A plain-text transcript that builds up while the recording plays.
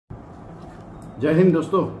Jai Hind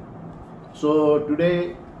dosto. So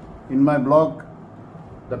today in my blog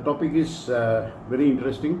the topic is very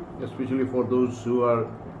interesting, especially for those who are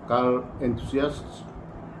car enthusiasts,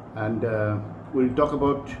 and we'll talk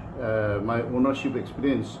about my ownership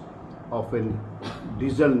experience of a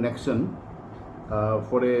diesel Nexon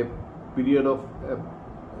for a period of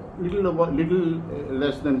little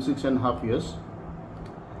less than 6.5 years.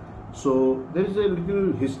 So there is a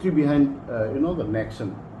little history behind the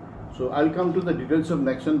Nexon. So I'll come to the details of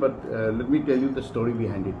Nexon, but let me tell you the story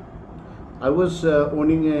behind it. I was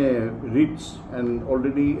owning a Ritz and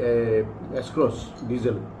already a S-Cross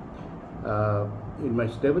diesel in my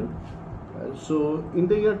stable. So in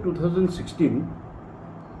the year 2016,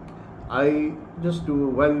 I just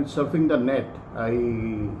while surfing the net, I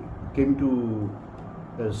came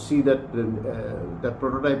to see that the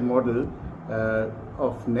prototype model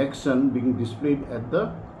of Nexon being displayed at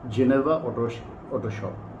the Geneva Auto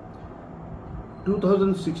Shop.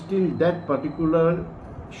 2016, that particular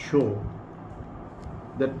show,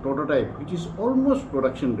 that prototype, which is almost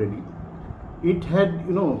production ready, it had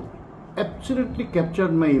absolutely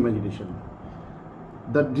captured my imagination.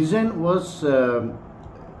 The design was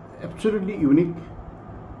absolutely unique,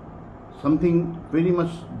 something very much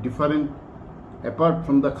different apart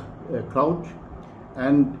from the crowd,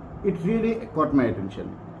 and it really caught my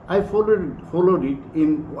attention. I followed it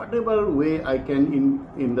in whatever way I can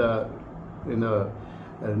in the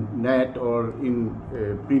net or in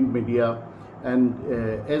print media, and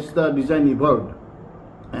as the design evolved,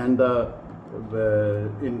 and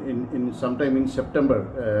in sometime in September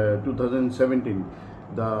 2017,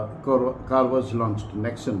 the car was launched,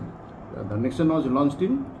 Nexon. The Nexon was launched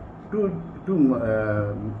in two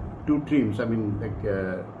trims, I mean like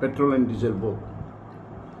petrol and diesel both.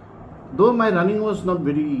 Though my running was not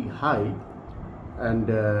very high,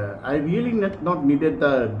 and I really not needed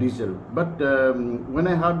the diesel, but when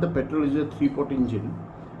I heard the petrol is a 3-port engine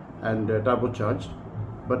and turbocharged,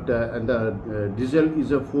 but and the diesel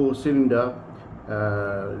is a 4-cylinder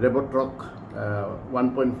Rebotroc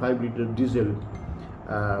 1.5 liter diesel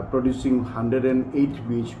producing 108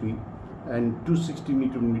 bhp and 260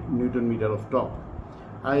 Newton meter of torque.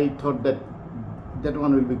 I thought that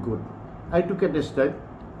one will be good. I took a test drive.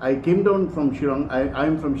 I came down from Shillong. I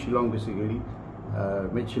am from Shillong basically.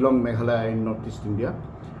 Shillong, Meghalaya in Northeast India,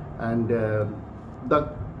 and the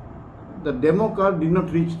demo car did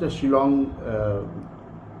not reach the Shillong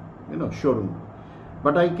showroom,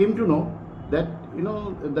 but I came to know that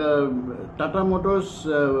the Tata Motors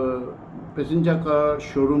passenger car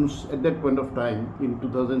showrooms at that point of time in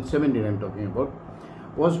 2017 I'm talking about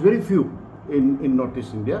was very few in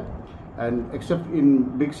Northeast India, and except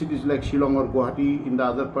in big cities like Shillong or Guwahati, in the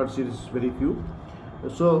other parts it is very few.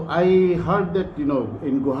 So I heard that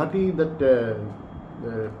in Guwahati that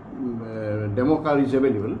demo car is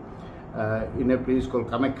available in a place called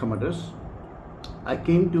Kamakya Motors. I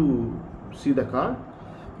came to see the car.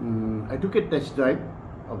 I took a test drive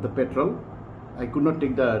of the petrol. I could not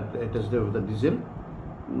take the test drive of the diesel,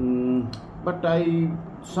 but I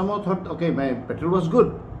somehow thought, okay, my petrol was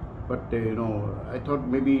good, but I thought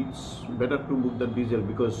maybe it's better to book the diesel,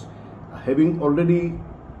 because having already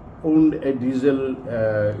owned a diesel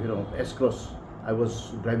S-Cross, I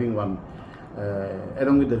was driving one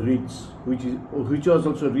along with the Ritz, which was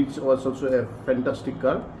also a fantastic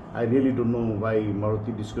car. I really don't know why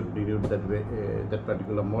Maruti discontinued that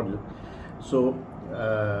particular model. So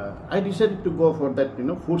I decided to go for that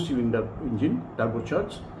 4-cylinder engine,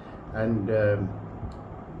 turbocharged, and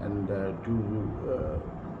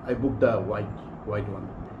I booked the white one.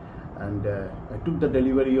 And I took the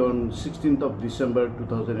delivery on 16th of December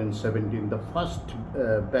 2017, the first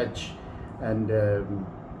batch, and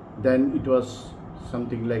then it was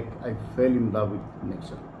something like I fell in love with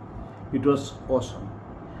Nexon. It was awesome.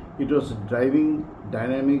 It was driving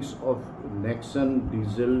dynamics of Nexon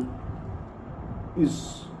diesel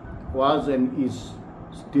was and is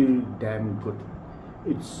still damn good.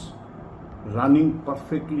 It's running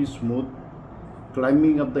perfectly smooth,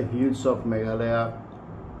 climbing up the hills of Meghalaya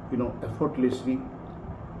effortlessly.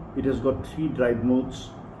 It has got 3 drive modes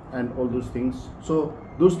and all those things. So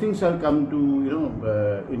those things I'll come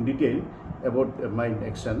to in detail about my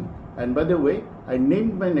Nexon. And by the way, I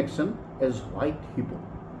named my Nexon as White Hippo.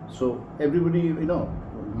 So everybody,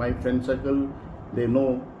 my friend circle, they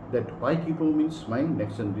know that White Hippo means my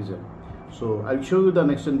Nexon diesel. So I'll show you the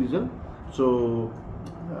Nexon diesel. So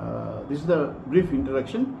this is the brief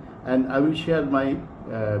introduction, and I will share my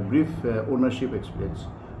brief ownership experience.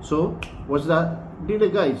 So what's the delay,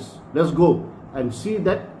 guys? Let's go and see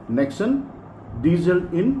that Nexon diesel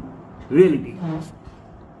in reality.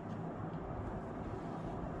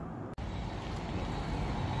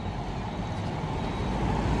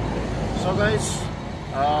 So guys,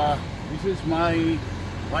 this is my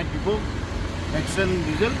White Hippo Nexon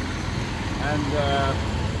Diesel, and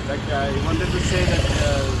like I wanted to say that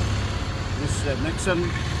this Nexon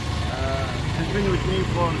has been with me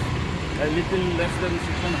for a little less than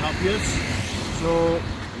 6.5 years. So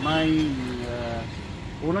my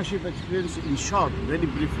ownership experience in short, very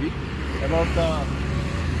briefly, about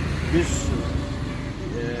this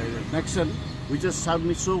Nexon, which has served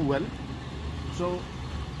me so well. So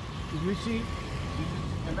if we see, this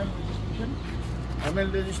is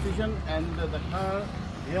ML registration, and the car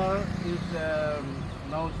here is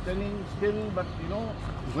now standing still, but you know,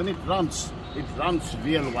 when it runs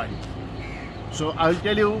real wild. So I'll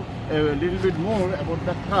tell you a little bit more about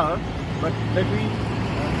the car, but let me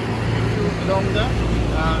take you along the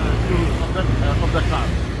tour of the car.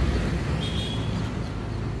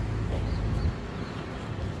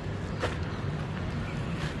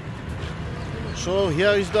 So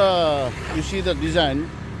here is the, you see the design.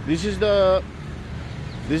 This is the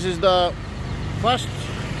first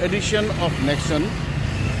edition of Nexon,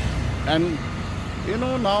 and you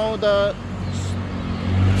know, now the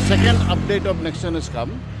second update of Nexon has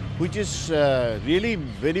come, which is really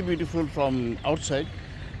very beautiful from outside,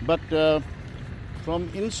 but from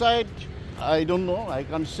inside I don't know, I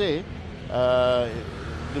can't say. The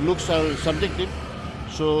looks are subjective.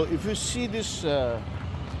 So if you see this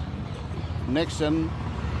Nexon,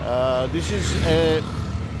 this is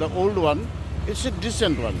the old one. It's a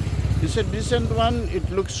decent one. It's a decent one. It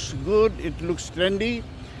looks good. It looks trendy.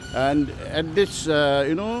 And at this, 6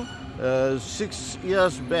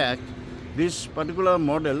 years back, this particular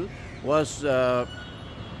model was a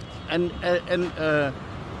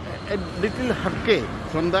little हटके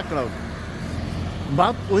from the crowd.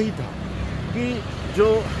 बात वही था कि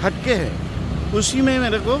जो हटके है उसी में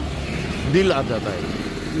मेरे को दिल आ जाता है.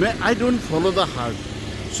 I don't follow the heart.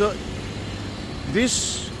 So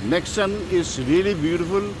this Nexon is really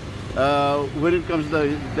beautiful. When it comes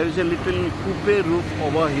to there is a little coupe roof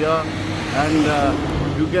over here, and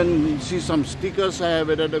you can see some stickers. I have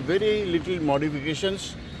added a very little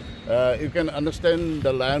modifications. You can understand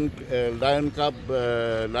the Lion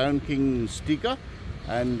King sticker,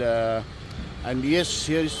 and yes,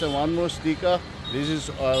 here is one more sticker. This is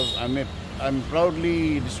I'm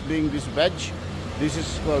proudly displaying this badge. This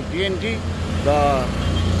is called TNT.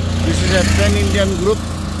 This is a pan-Indian group,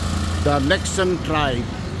 the Nexon tribe.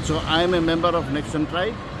 So I am a member of Nexon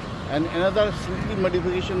tribe. And another little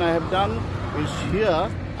modification I have done is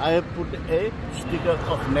here I have put a sticker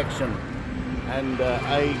of Nexon, and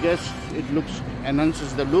I guess it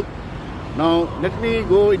enhances the look. Now let me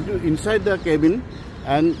go inside the cabin,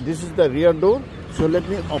 and this is the rear door. So let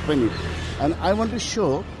me open it, and I want to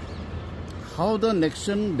show how the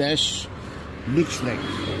Nexon dash looks like.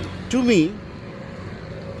 To me,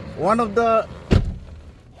 one of the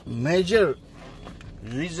major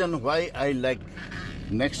reason why I like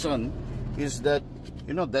Nexon is that,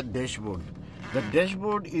 you know, that dashboard. The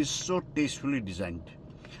dashboard is so tastefully designed,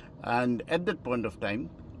 and at that point of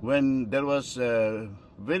time when there was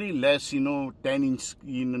very less, 10-inch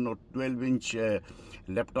screen or 12-inch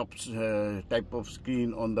laptops type of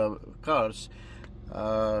screen on the cars,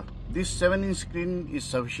 this 7-inch screen is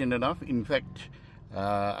sufficient enough. In fact,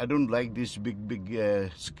 I don't like these big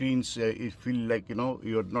screens. It feel like,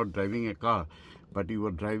 you are not driving a car, but you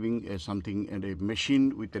are driving something and a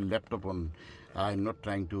machine with a laptop on. I'm not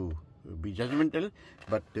trying to be judgmental,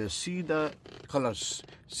 but see the colors,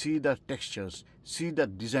 see the textures, see the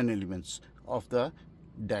design elements of the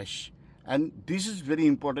dash. And this is very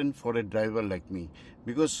important for a driver like me,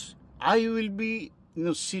 because I will be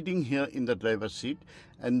sitting here in the driver's seat,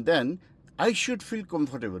 and then I should feel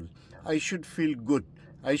comfortable. I should feel good.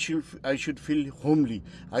 I should feel homely.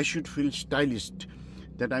 I should feel stylish.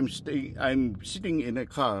 That I'm sitting in a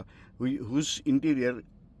car whose interior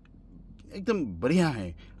एकदम बढ़िया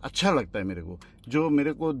है, अच्छा लगता है मेरे को, जो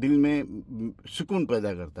मेरे को दिल में सुकून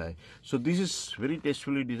पैदा करता है. So this is very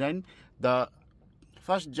tastefully designed. The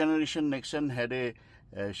first generation Nexon had a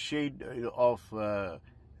shade of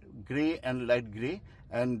grey and light grey,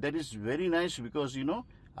 and that is very nice, because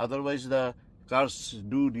otherwise the cars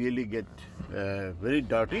do really get very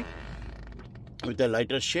dirty with a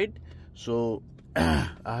lighter shade. So I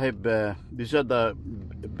have these are the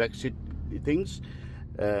back seat things,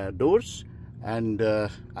 doors, and I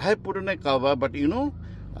have put on a cover, but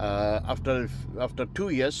after 2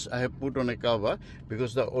 years I have put on a cover,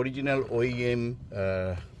 because the original OEM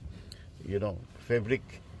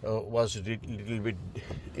fabric was a little bit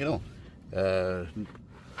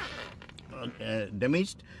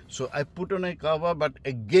damaged. So I put on a cover, but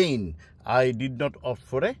again I did not opt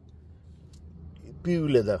for a PU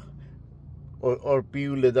leather. or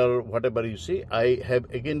PU leather, whatever you see. I have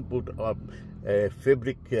again put up a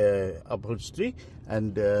fabric upholstery,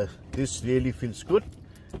 and this really feels good.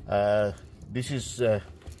 This is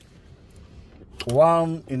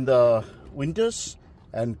warm in the winters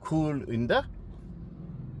and cool in the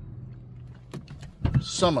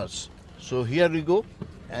summers. So here we go,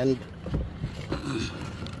 and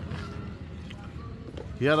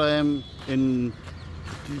here I am in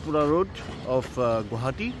Tripura Road of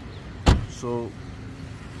Guwahati. So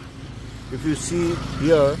if you see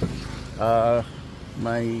here,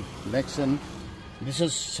 my Nexon, this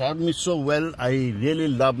has served me so well. I really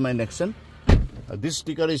love my Nexon. This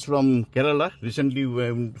sticker is from Kerala. Recently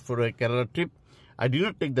went for a Kerala trip. I did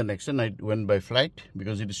not take the Nexon. I went by flight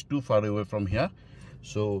because it is too far away from here.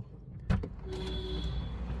 So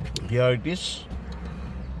here it is.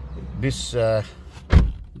 This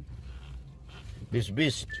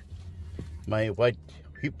beast, my White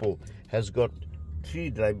Hippo, has got 3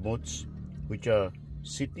 drive modes, which are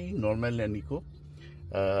city, normal and eco.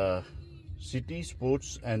 City,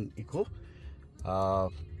 sports and eco.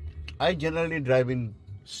 I generally drive in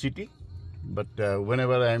city, but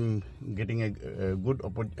whenever I'm getting a good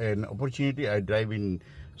opportunity, I drive in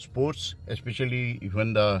sports, especially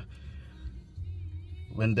when there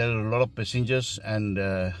are a lot of passengers and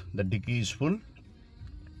the dicky is full,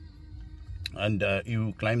 and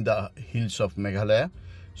you climb the hills of Meghalaya.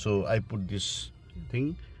 So I put this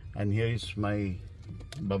thing, and here is my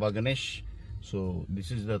Baba Ganesh. So this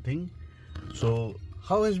is the thing. So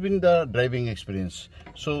how has been the driving experience?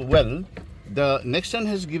 So well, the Nexon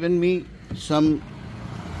has given me some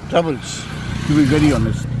troubles, to be very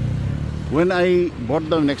honest. When I bought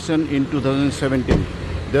the Nexon in 2017,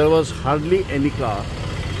 there was hardly any car,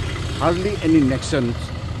 hardly any Nexons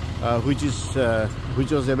which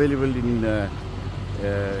was available in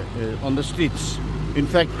on the streets. In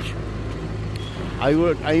fact, I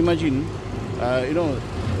imagine,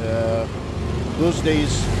 those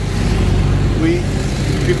days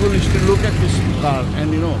people used to look at this car,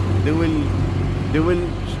 and they will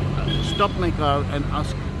stop my car and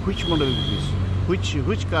ask which model it is,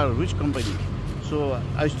 which car, which company. So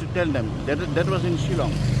I used to tell them that was in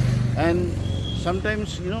Shillong. And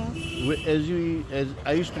sometimes, as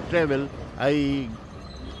I used to travel, I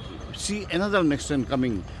see another Nexon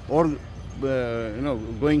coming, or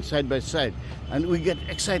going side by side, and we get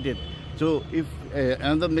excited. So if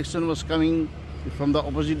another Nexon was coming from the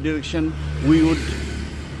opposite direction, we would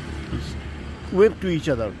wave to each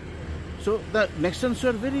other. So the Nexons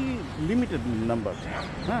were very limited in number.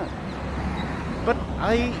 But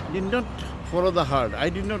I did not follow the herd. I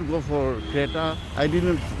did not go for Tata. I did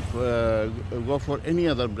not go for any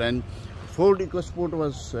other brand. Ford EcoSport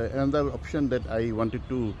was another option that I wanted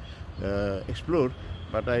to explore,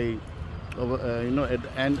 but at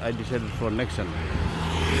the end I decided for Nexon.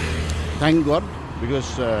 Thank God,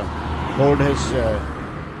 because Ford has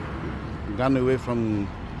gone away from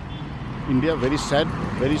India. Very sad,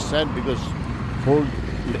 because Ford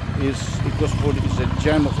EcoSport is a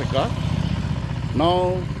gem of a car.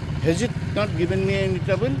 Now, has it not given me any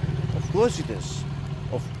trouble? Of course it is.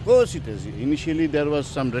 Of course it is. Initially there was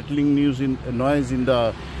some rattling noise in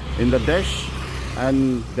the dash,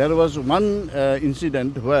 and there was one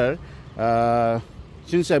incident where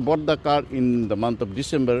since I bought the car in the month of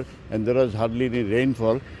December and there was hardly any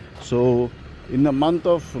rainfall, so in the month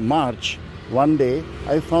of March, one day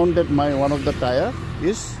I found that one of the tire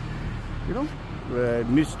is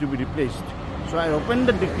needs to be replaced. So I opened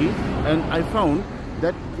the dicky, and I found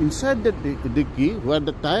that inside the dicky, where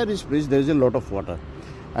the tire is placed, there is a lot of water.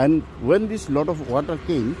 And when this lot of water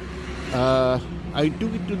came, I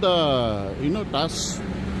took it to the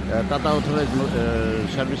Tata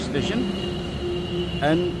authorized service station,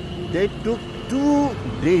 and they took 2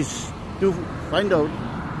 days to find out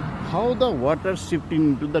how the water seeped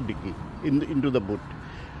into the dicky, into the boot.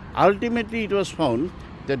 Ultimately, it was found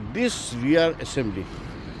that this rear assembly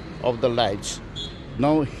of the lights,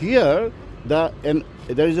 now here there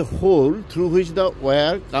is a hole through which the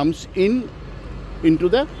wire comes into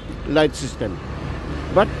the light system.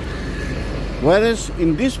 But whereas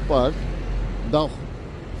in this part, the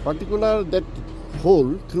particular that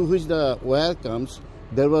hole through which the wire comes,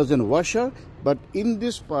 there was a washer, but in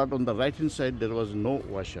this part on the right hand side there was no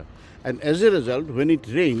washer. And as a result, when it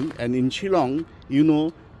rained, and in Shillong,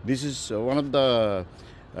 this is one of the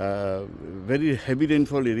very heavy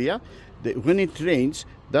rainfall area, when it rains,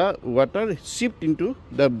 the water seeped into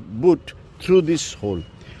the boot through this hole.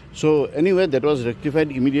 So anyway, that was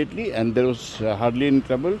rectified immediately, and there was hardly any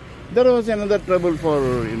trouble. There was another trouble for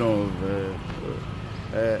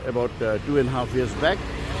about 2.5 years back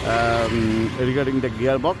regarding the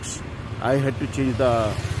gearbox. I had to change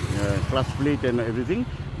the clutch plate and everything,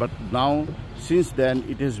 but now since then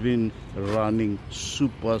it has been running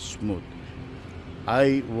super smooth.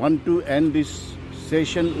 I want to end this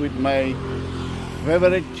session with my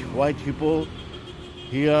favorite White Hippo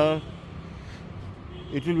here.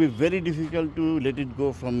 It will be very difficult to let it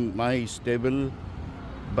go from my stable,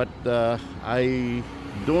 but I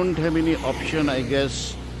don't have any option, I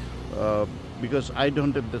guess, because I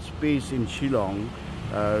don't have the space in Shillong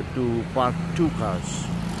to park 2 cars.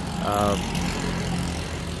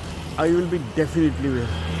 I will be definitely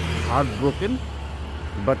heartbroken,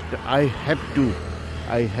 but I have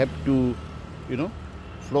to, you know,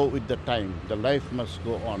 flow with the time. The life must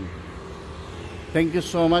go on. Thank you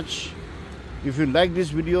so much. If you like this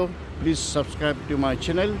video, please subscribe to my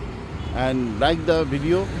channel and like the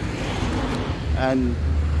video and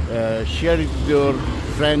share it with your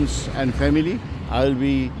friends and family. I'll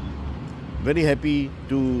be very happy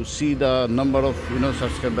to see the number of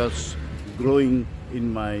subscribers growing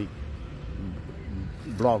in my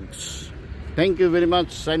blogs. Thank you very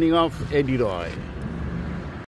much. Signing off, Eddie Roy.